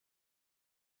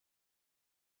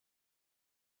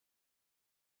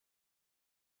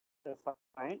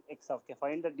find x of k.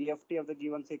 Find the DFT of the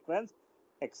given sequence.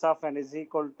 X of n is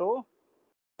equal to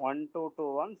 1, 2,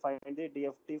 2, 1. Find the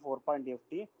DFT, 4-point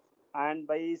DFT. And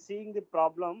by seeing the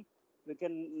problem, we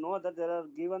can know that there are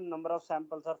given number of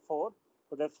samples are 4.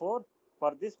 So therefore,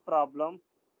 for this problem,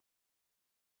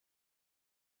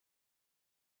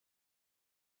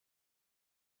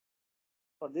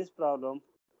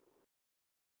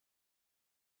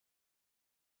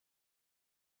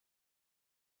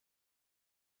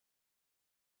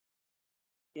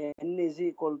 n is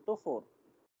equal to 4.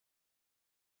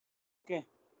 Okay.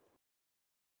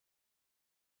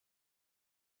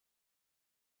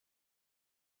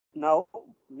 Now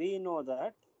we know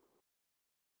that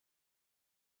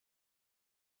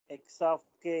x of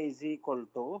k is equal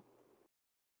to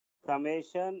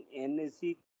summation n is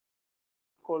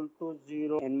equal to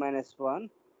 0 n minus 1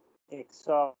 x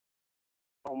of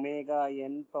omega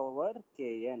n power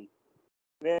kn,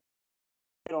 where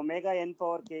omega n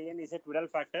power kn is a twiddle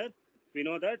factor. We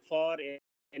know that for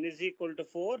n is equal to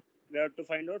 4, we have to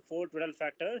find out 4 twiddle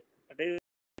factor. That is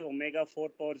omega 4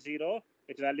 power 0,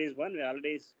 its value is 1. We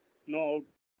already know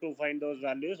how to find those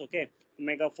values. Okay,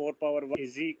 omega 4 power 1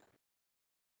 is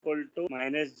equal to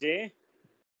minus j.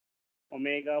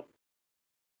 Omega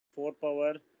 4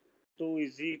 power 2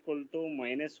 is equal to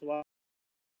minus 1,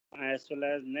 as well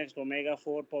as next omega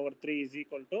 4 power 3 is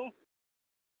equal to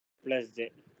plus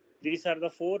j. These are the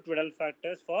 4 twiddle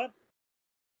factors for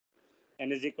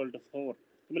n is equal to 4.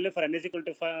 Similarly, for n is equal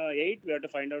to 8, we have to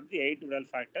find out the 8 twiddle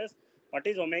factors. What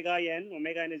is omega n?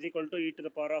 Omega n is equal to e to the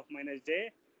power of minus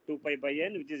j 2 pi by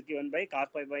n, which is given by cos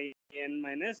pi by n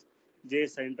minus j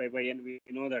sin pi by n. We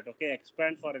know that. Okay,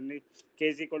 expand for n k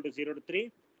is equal to 0 to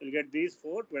 3, we'll get these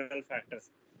 4 twiddle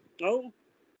factors. Now,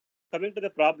 coming to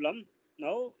the problem,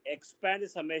 now expand the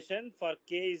summation for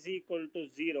k is equal to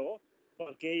 0.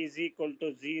 For k is equal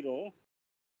to 0,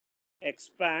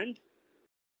 expand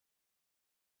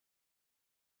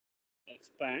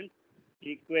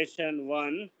equation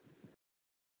 1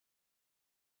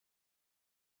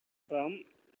 from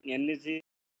n is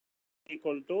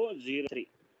equal to 0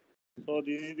 3. So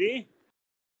this is the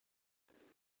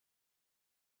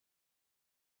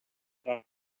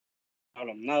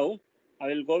problem. Now I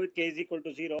will go with k is equal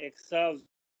to 0. X of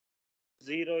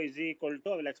 0 is equal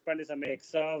to, I will expand this summation.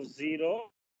 X of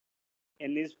 0,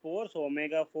 n is 4, so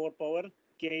omega 4 power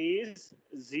k is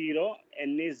 0,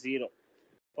 n is 0.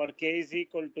 For k is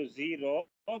equal to 0,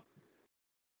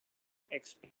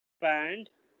 expand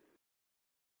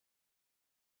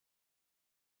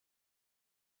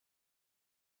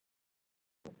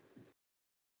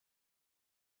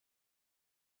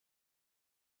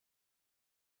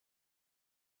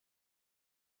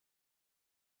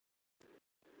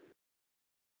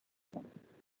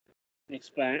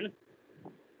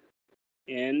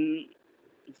n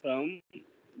from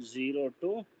 0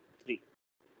 to 3.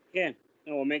 Okay,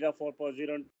 now omega 4 power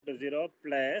 0 to 0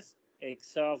 plus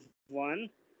x of 1,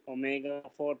 omega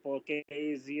 4 power k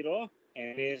is 0,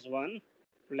 n is 1,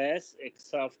 plus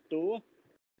x of 2,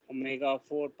 omega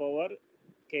 4 power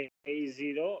k is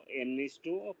 0, n is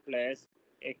 2, plus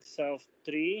x of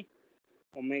 3,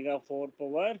 omega 4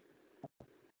 power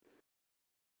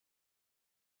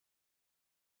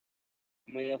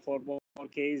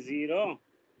k is 0,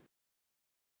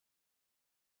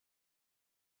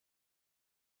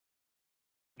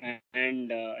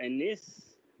 and n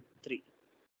is 3.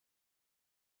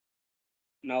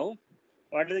 Now,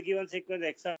 what is the given sequence?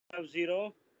 X of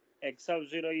 0? X of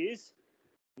 0 is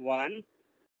 1,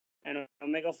 and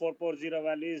omega 4 power 0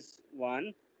 value is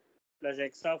 1, plus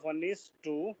x of 1 is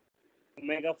 2,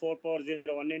 omega 4 power 0,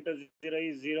 1 into 0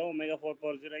 is 0, omega 4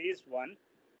 power 0 is 1,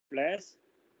 plus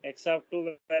x of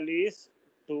 2 value is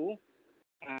 2,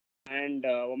 and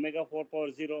omega 4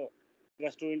 power 0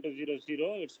 plus 2 into 0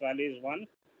 0, its value is 1,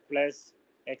 plus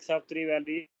x of 3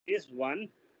 value is 1,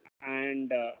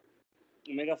 and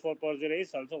omega 4 power 0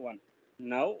 is also 1.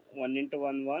 Now 1 into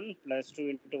 1 1, plus 2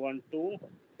 into 1 2,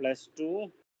 plus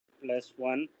 2, plus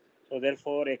 1. So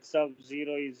therefore x of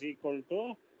 0 is equal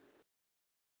to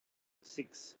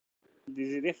 6. This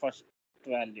is the first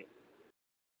value.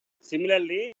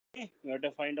 Similarly, we have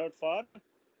to find out for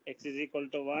x is equal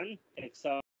to 1, x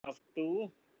of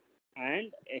 2,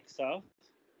 and x of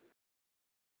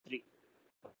 3.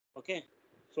 Okay.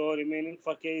 So remaining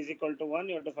for k is equal to 1,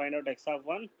 you have to find out x of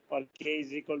 1. For k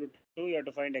is equal to 2, you have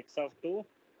to find x of 2.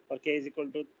 For k is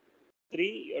equal to 3,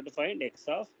 you have to find x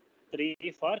of 3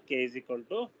 for k is equal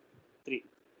to 3.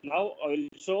 Now I will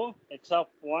show x of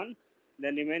 1,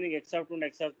 then remaining x of 2 and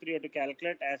x of 3 you have to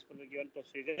calculate as per the given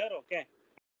procedure. Okay.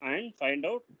 And find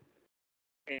out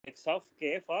x of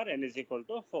k for n is equal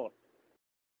to 4.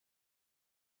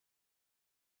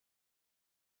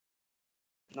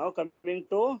 Now coming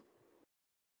to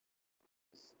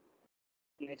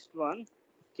next one,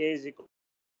 k is equal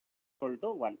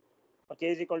to 1. For k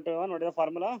is equal to 1, what is the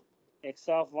formula? X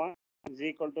of 1 is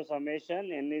equal to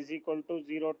summation n is equal to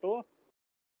 0 to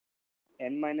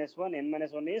n minus 1. N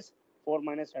minus 1 is 4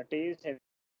 minus 30 is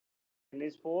n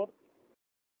is 4.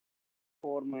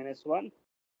 4 minus 1.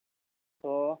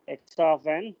 So x of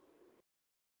n,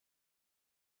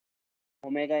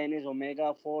 omega n is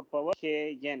omega 4 power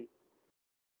k n.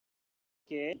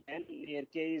 K n, here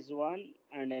k is 1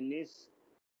 and n is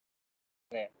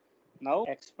there. Now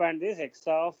expand this. X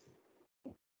of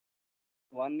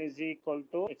 1 is equal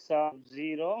to x of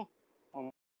 0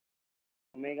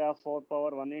 omega 4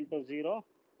 power 1 into 0.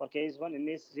 For k is 1, n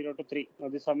is 0 to 3. Now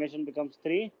this summation becomes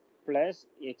 3 plus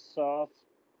x of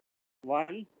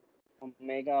 1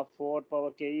 omega 4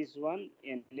 power k is 1,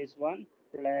 n is 1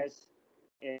 plus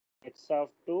x of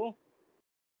 2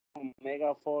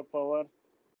 omega 4 power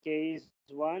k is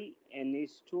 1, n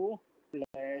is 2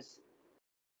 plus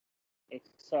x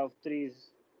of 3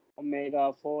 is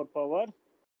omega 4 power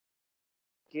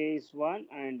k is 1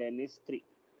 and n is 3.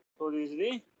 So this is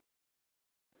the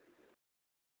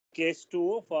case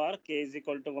 2 for k is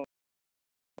equal to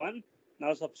 1.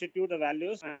 Now substitute the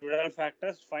values and total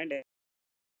factors, find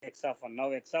x of 1.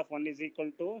 Now x of 1 is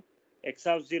equal to x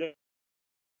of 0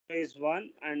 is 1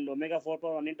 and omega 4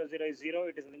 power 1 into 0 is 0.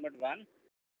 It is nothing but 1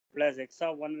 plus x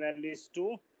of 1 value is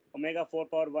 2. Omega 4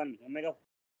 power 1. Omega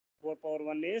 4 power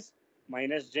 1 is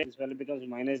minus j. This value becomes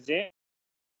minus j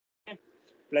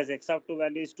plus x of 2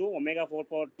 value is 2. Omega 4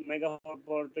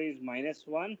 power 2 is minus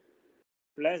 1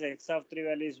 plus x of 3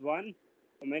 value is 1.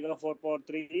 Omega 4 power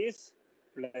 3 is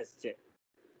plus j.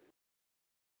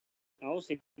 Now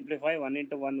simplify 1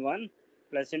 into 1 1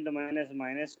 plus into minus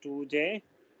minus 2j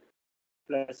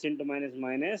plus into minus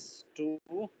minus 2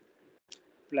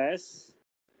 plus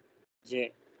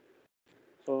j.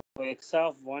 So x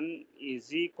of 1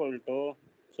 is equal to,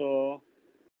 so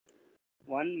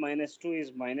 1 minus 2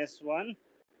 is minus 1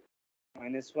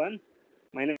 minus 1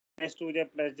 minus 2j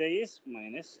plus j is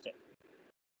minus j.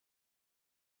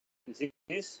 This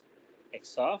is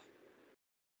x of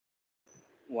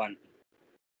 1.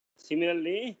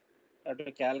 Similarly, you have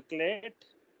to calculate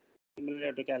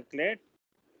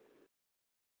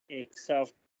x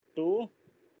of 2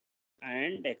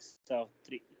 and x of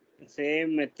 3.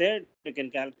 Same method, you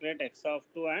can calculate x of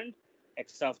 2 and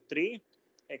x of 3.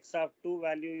 X of 2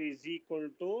 value is equal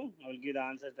to, I will give the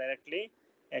answers directly.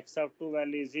 X of 2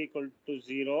 value is equal to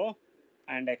 0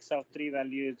 and x of 3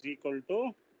 value is equal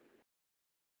to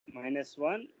minus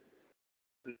 1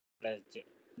 plus j.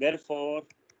 Therefore,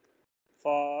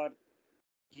 for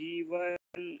given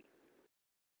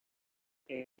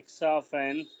x of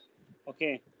n,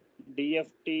 okay,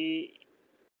 DFT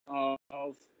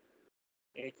of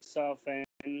x of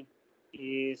n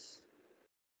is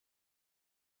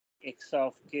x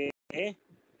of k,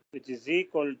 which is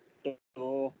equal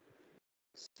to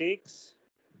 6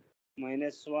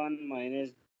 minus 1 minus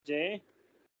j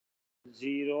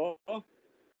 0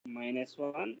 minus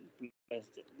 1 plus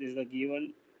j. This is the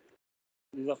given,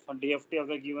 this is the DFT of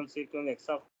the given sequence x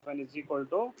of n is equal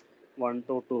to 1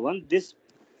 2 2 1. This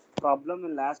problem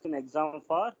will ask in exam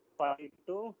for 5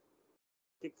 to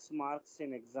 6 marks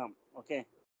in exam. Okay,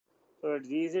 so it's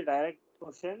easy direct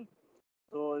question.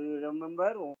 So you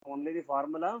remember only the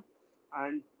formula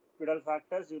and pedal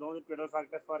factors. You know the pedal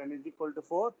factors for n is equal to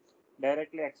 4.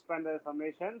 Directly expand the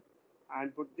summation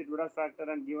and put the pedal factor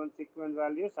and given sequence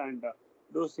values and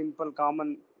do simple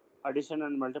common addition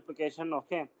and multiplication.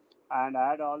 Okay, and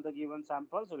add all the given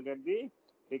samples. You'll get the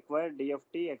required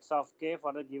DFT x of k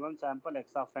for the given sample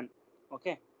x of n.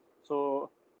 Okay, so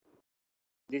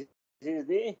this is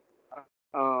the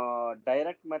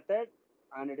direct method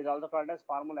and it is also called as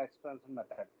formula expansion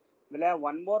method. We'll have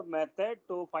one more method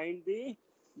to find the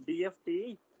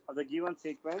DFT of the given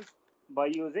sequence by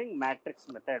using matrix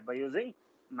method.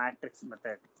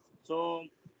 So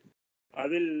I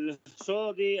will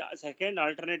show the second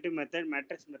alternative method,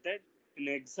 matrix method. In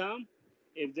exam,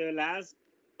 if they will ask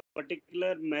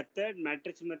particular method,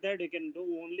 matrix method, you can do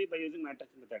only by using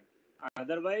matrix method.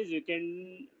 Otherwise, you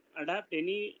can adapt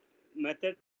any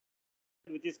method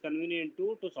which is convenient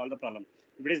to solve the problem.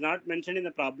 If it is not mentioned in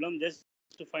the problem, just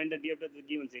to find the DFT of the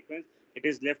given sequence, it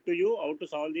is left to you how to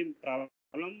solve the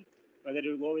problem, whether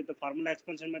you go with the formula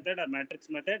expansion method or matrix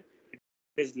method, it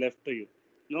is left to you.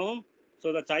 No,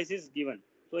 so the choice is given.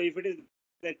 So if it is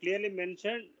clearly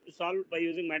mentioned, solve by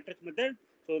using matrix method,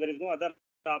 so there is no other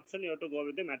option, you have to go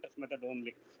with the matrix method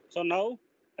only. So now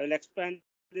I will explain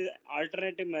the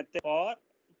alternative method for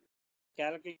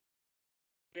calculate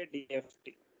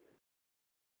DFT.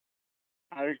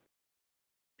 I will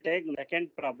take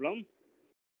second problem.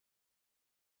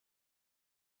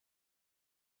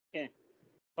 Okay.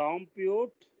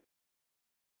 Compute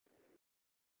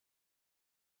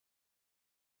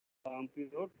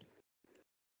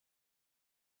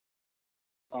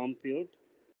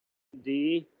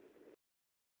the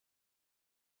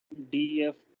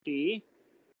DFT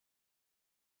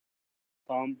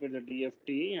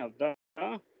of the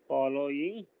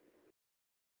following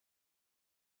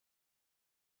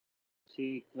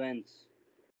sequence.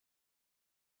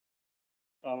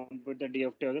 Compute the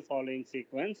DFT of the following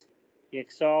sequence.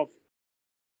 X of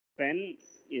n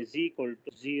is equal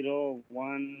to 0,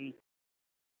 1,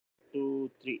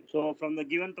 2, 3. So from the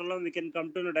given problem, we can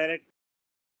come to know directly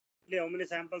how many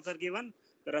samples are given.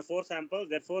 There are 4 samples.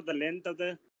 Therefore, the length of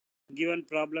the given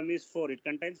problem is 4. It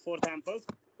contains 4 samples.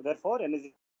 Therefore, n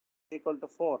is equal to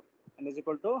 4. N is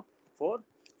equal to 4.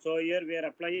 So here we are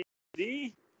applying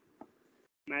the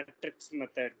matrix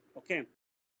method. Okay.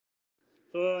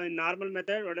 So in normal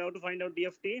method, what do you have to find out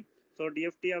DFT? So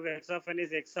DFT of x of n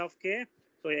is x of k.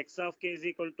 So x of k is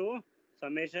equal to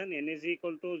summation n is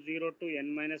equal to 0 to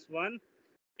n minus 1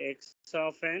 x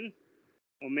of n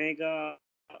omega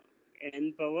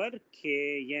n power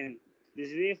kn. This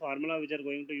is the formula which are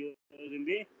going to use in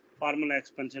the formula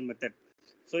expansion method.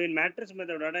 So in matrix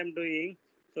method, what I am doing,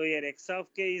 so here x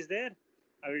of k is there.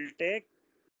 I will take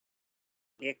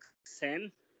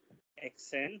xn,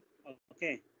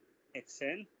 okay,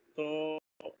 xn. So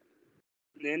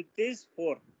length is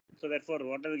 4. So therefore,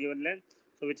 what is the given length?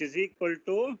 So which is equal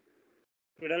to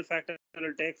middle factor I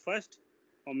will take first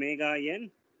omega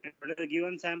n, and what is the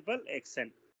given sample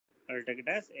xn. I will take it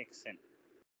as xn.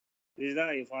 This is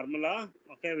the formula,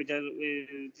 okay, which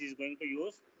is going to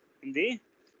use in the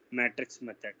matrix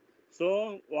method.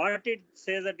 So what it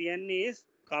says that n is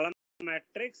column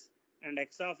matrix and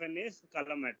x of n is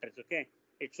column matrix. Okay,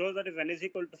 it shows that if n is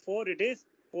equal to 4, it is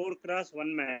 4 cross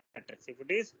 1 matrix. If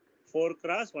it is 4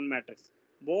 cross 1 matrix,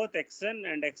 both xn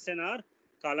and xn are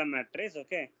column matrix.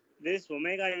 Okay, this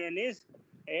omega n is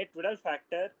a middle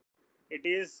factor. It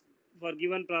is for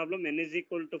given problem n is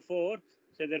equal to 4.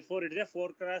 So therefore, it is a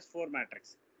 4 cross 4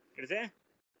 matrix. It is a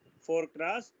 4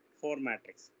 cross 4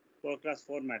 matrix. 4 cross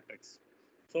 4 matrix.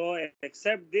 So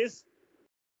except this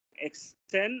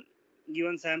xn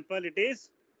given sample, it is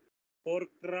 4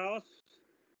 cross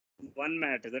 1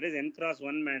 matrix. That is n cross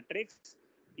 1 matrix.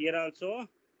 Here also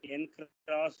n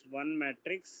cross 1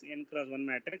 matrix. N cross 1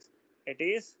 matrix. It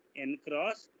is n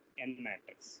cross n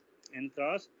matrix. N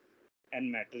cross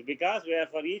n matrix, because we are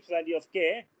for each value of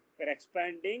k, we are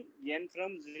expanding n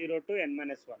from 0 to n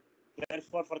minus 1.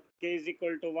 Therefore, for k is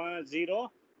equal to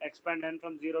 0, expand n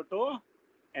from 0 to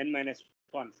n minus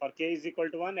 1. For k is equal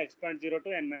to 1, expand 0 to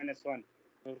n minus 1.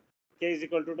 For k is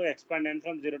equal to 2, expand n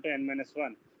from 0 to n minus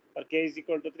 1. For k is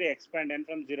equal to 3, expand n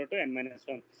from 0 to n minus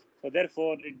 1. So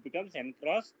therefore, it becomes n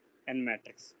cross n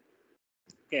matrix.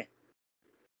 Okay.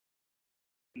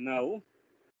 Now,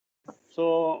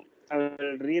 so I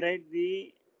will rewrite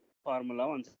the formula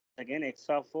once again. X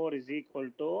of 4 is equal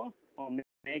to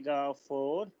omega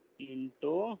 4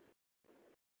 into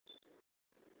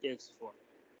x4.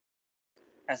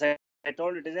 As I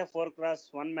told, it is a 4 cross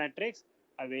 1 matrix.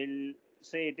 I will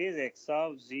say it is x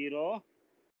of 0,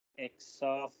 x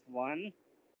of 1,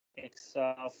 x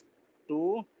of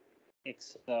 2,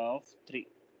 x of 3.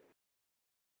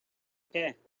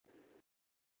 Okay,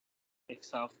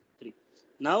 x of 3.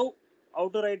 Now, how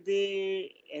to write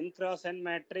the n cross n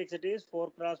matrix? It is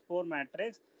 4 cross 4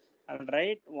 matrix. I'll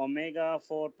write omega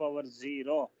 4 power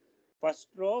 0. First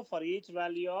row, for each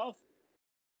value of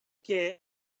k,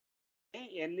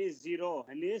 n is 0.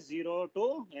 N is 0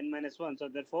 to n minus 1. So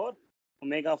therefore,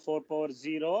 omega 4 power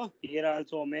 0. Here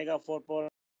also omega 4 power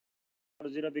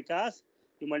 0, because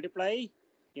you multiply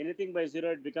anything by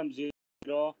 0, it becomes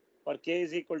 0. For k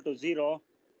is equal to 0.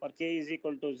 For k is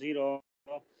equal to 0,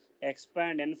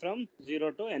 expand n from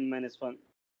 0 to n minus 1.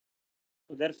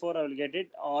 So therefore, I will get it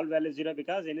all values 0,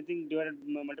 because anything divided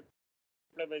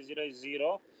multiplied by 0 is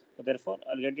 0. So therefore,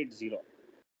 I'll get it 0.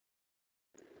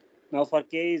 Now for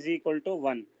k is equal to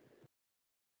 1.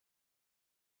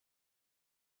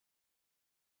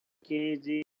 K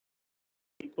is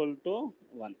equal to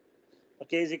 1. For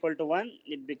k is equal to 1,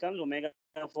 it becomes omega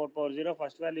 4 power 0.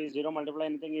 First value is 0, multiply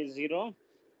anything is 0.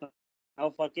 Now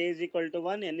for k is equal to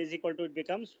 1, n is equal to, it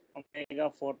becomes omega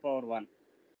 4 power 1.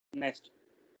 Next,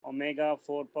 omega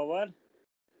 4 power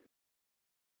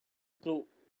 2.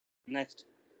 Next,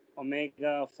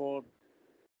 omega 4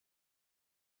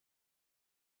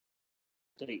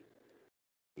 3.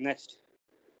 Next,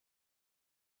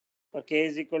 for k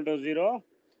is equal to 0,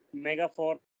 omega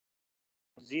 4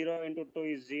 0 into 2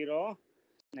 is 0.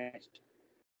 Next,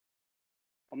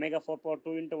 Omega 4 power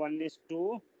 2 into 1 is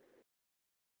 2.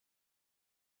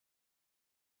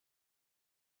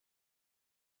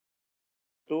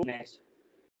 Next,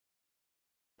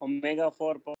 omega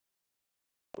 4 power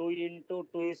 2 into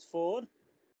 2 is 4.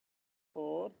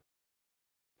 4.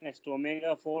 Next,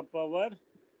 omega 4 power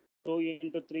 2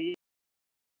 into 3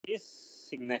 is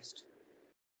 6. Next,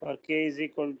 for k is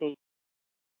equal to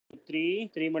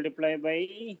 3. 3 multiplied by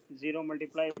 0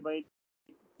 multiplied by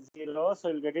 0. So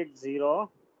you'll get it 0.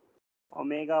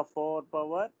 Omega 4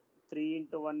 power 3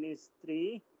 into 1 is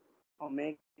 3.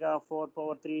 Omega 4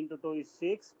 power 3 into 2 is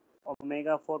 6.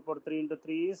 Omega 4 power 3 into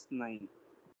 3 is 9.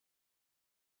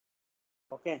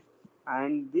 Okay,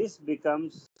 and this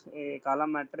becomes a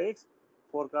column matrix,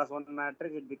 4 cross 1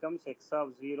 matrix. It becomes x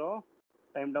of 0,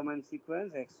 time domain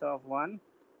sequence, x of 1,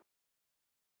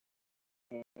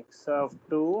 x of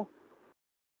 2,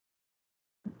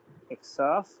 x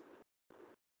of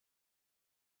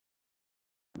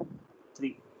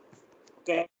 3.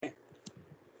 Okay,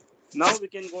 now we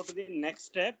can go to the next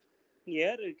step.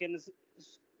 Here you can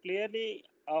clearly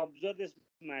observe this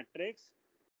matrix.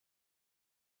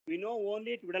 We know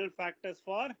only total factors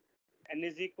for n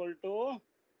is equal to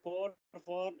 4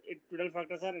 for it. Total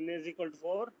factors are n is equal to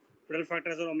 4. Total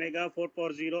factors are omega 4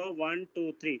 power 0, 1,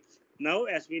 2, 3. Now,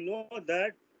 as we know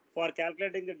that for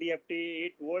calculating the DFT,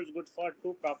 it holds good for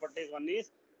two properties. One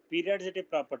is periodicity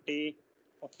property,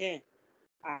 okay,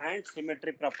 and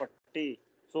symmetry property.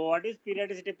 So, what is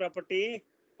periodicity property?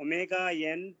 Omega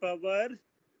n power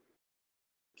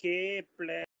k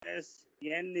plus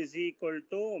n is equal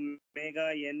to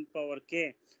omega n power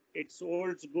k. It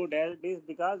holds good as it is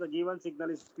because the given signal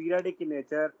is periodic in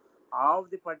nature of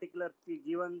the particular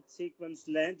given sequence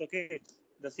length. Okay,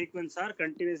 the sequence are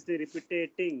continuously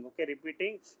repeating. Okay,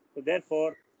 repeating. So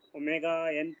therefore, omega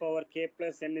n power k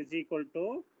plus n is equal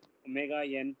to omega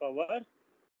n power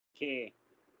k.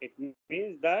 It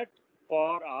means that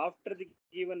for after the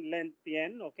given length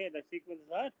n, okay, the sequences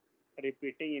are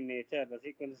repeating in nature. The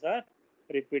sequences are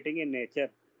repeating in nature.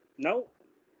 Now,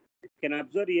 you can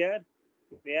observe here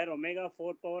where omega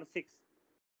 4 power 6.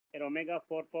 Here omega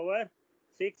 4 power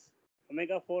 6.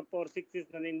 Omega 4 power 6 is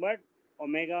nothing but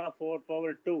omega 4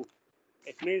 power 2.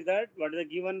 It means that what is the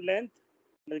given length?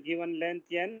 The given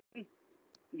length n,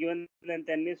 given length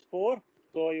n is 4.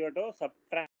 So you have to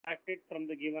subtract it from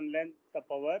the given length the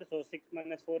power. So 6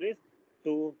 minus 4 is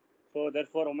 2. So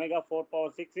therefore omega 4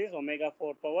 power 6 is omega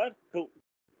 4 power 2.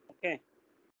 Okay.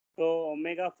 So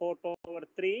omega 4 power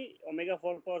 3, omega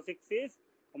 4 power 6 is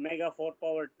omega 4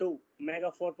 power 2.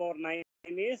 Omega 4 power 9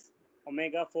 is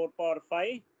omega 4 power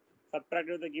 5.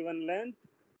 Subtracted with the given length,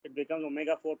 it becomes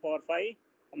omega 4 power 5,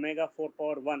 omega 4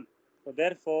 power 1. So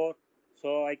therefore,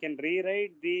 so I can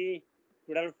rewrite the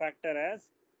total factor as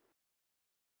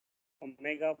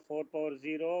omega 4 power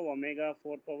 0, omega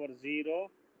 4 power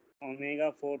 0,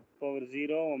 omega 4 power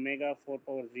 0, omega 4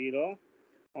 power 0,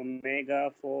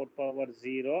 omega 4 power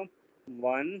 0,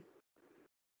 1,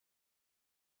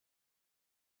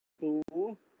 2,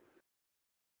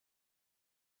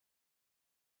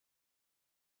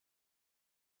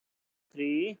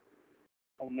 3,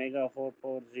 omega 4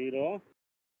 power 0,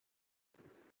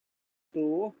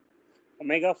 2,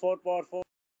 omega 4 power 4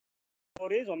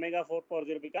 is omega 4 power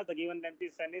 0 because the given length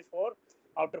is n is 4.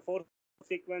 After 4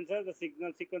 sequences, the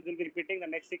signal sequence will be repeating, the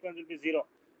next sequence will be 0.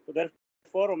 So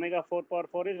therefore, omega 4 power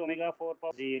 4 is omega 4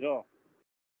 power 0.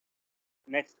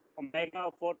 Next,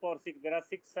 omega 4 power 6. There are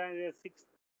 6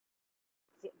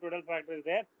 total factors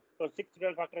there. So 6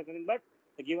 total factors, but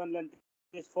the given length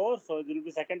is 4. So it will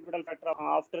be second total factor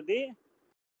after the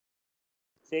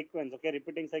sequence. Okay,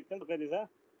 repeating cycle. Okay, this is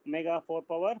omega 4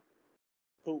 power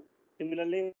 2.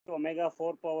 Similarly, omega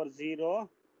 4 power 0,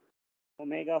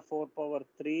 omega 4 power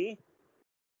 3,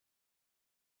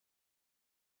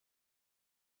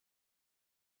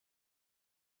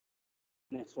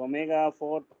 next omega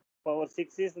 4 power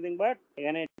 6 is nothing but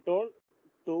again I told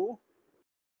 2.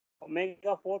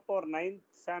 Omega 4 power 9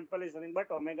 sample is nothing but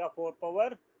omega 4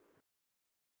 power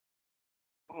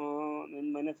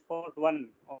minus 4 1.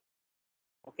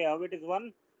 Okay, how it is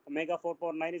 1? Omega 4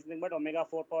 power 9 is nothing but omega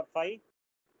 4 power 5.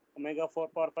 Omega 4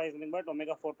 power 5 is nothing but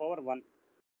omega 4 power 1.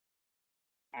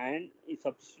 And you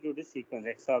substitute the sequence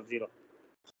x of 0.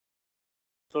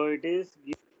 So it is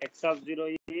x of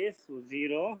 0 is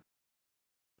 0,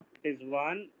 it is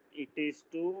 1, it is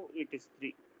 2, it is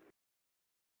 3.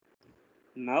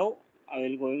 Now I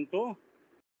will going to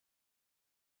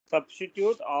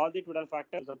substitute all the total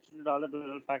factors.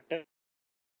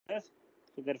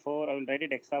 So therefore I will write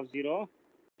it x of 0,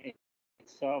 x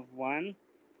of 1,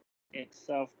 x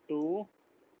of 2,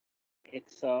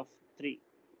 x of 3.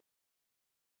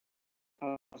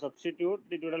 Substitute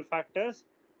the total factors.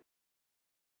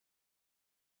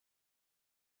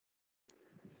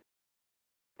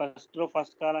 First row,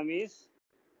 first column is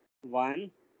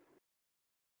 1,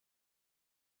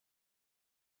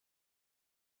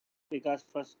 because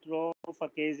first row for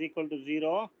k is equal to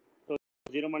 0. So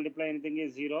 0 multiply anything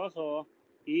is 0. So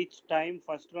each time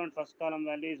first row and first column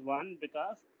value is 1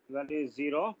 because value is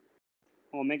 0.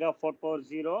 Omega 4 power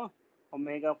 0,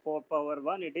 omega 4 power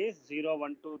 1, it is 0,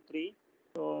 1, 2, 3.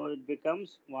 So it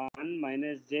becomes 1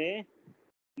 minus j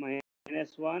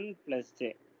minus 1 plus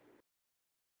j.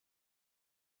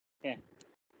 Okay.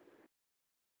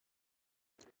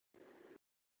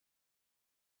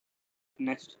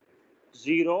 Next,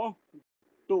 0,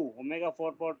 2. Omega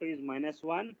 4 power 2 is minus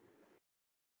 1.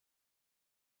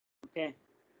 Okay.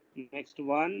 Next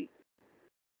 1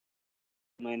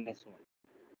 minus 1.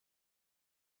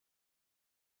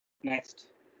 Next,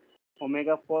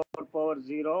 omega 4 power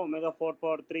 0, omega 4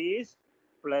 power 3 is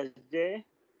plus j.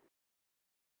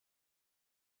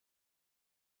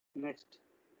 Next,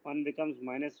 1 becomes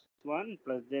minus 1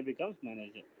 plus j becomes minus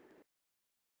j.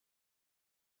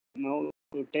 Now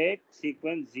you take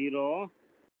sequence 0,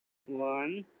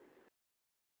 1,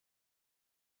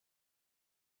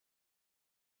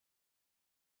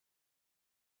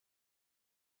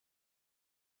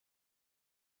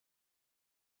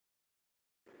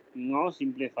 now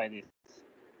simplify this.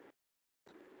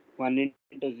 1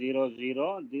 into 0,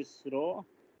 0. This row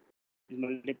is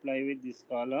multiply with this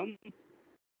column.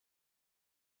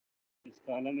 This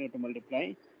column you have to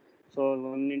multiply. So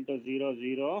 1 into 0,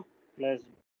 0 plus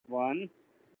 1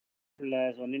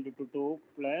 plus 1 into 2, 2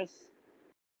 plus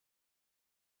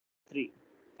 3.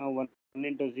 Now 1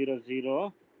 into 0,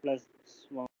 0 plus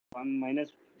 1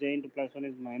 minus j into plus 1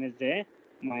 is minus j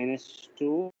minus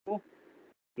 2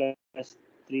 plus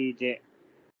 3j.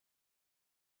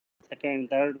 Second,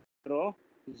 third row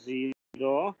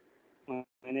 0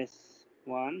 minus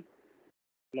 1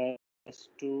 plus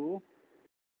 2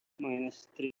 minus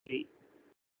 3.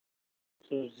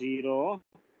 So 0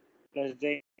 plus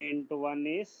j into 1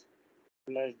 is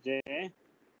plus j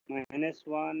minus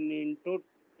 1 into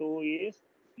 2 is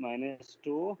minus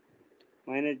 2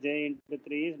 minus j into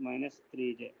 3 is minus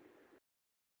 3j.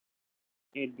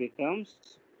 It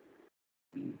becomes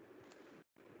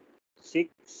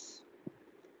 6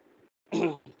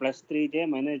 plus 3j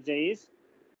minus j is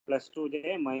plus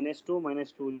 2j minus 2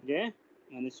 minus 2j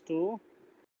minus 2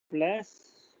 plus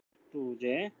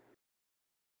 2j.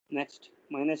 Next,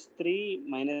 minus 3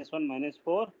 minus 1 minus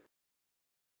 4.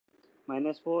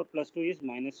 Minus 4 plus 2 is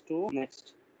minus 2.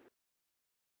 Next,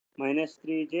 minus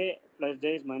 3j plus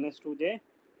j is minus 2j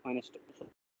minus 2. So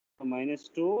minus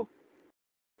 2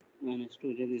 minus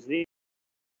 2j, this is the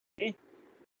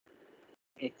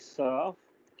x of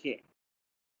k.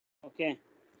 Okay.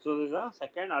 So this is a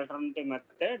second alternative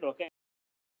method. Okay.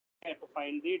 To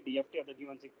find the DFT of the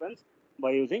given sequence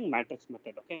by using matrix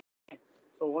method. Okay.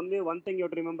 So only one thing you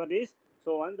have to remember is,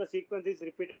 so once the sequence is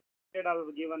repeated of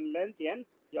a given length n,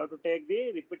 you have to take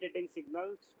the repeating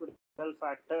signals to total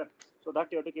factor. So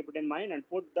that you have to keep it in mind and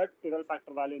put that total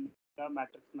factor value in the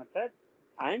matrix method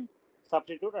and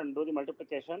substitute and do the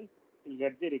multiplication. You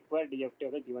get the required DFT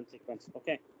of the given sequence.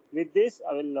 Okay. With this,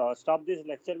 I will stop this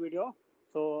lecture video.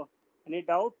 So any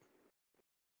doubt,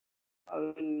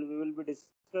 we will be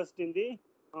discussed in the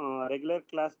regular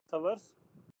class hours.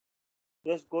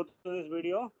 Just go through this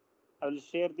video. I will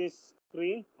share this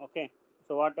screen. Okay.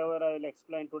 So whatever I will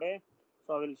explain today,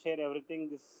 so I will share everything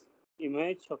this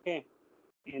image. Okay,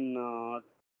 in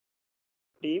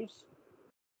Teams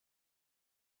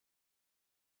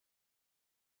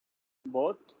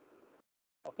both.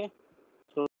 Okay.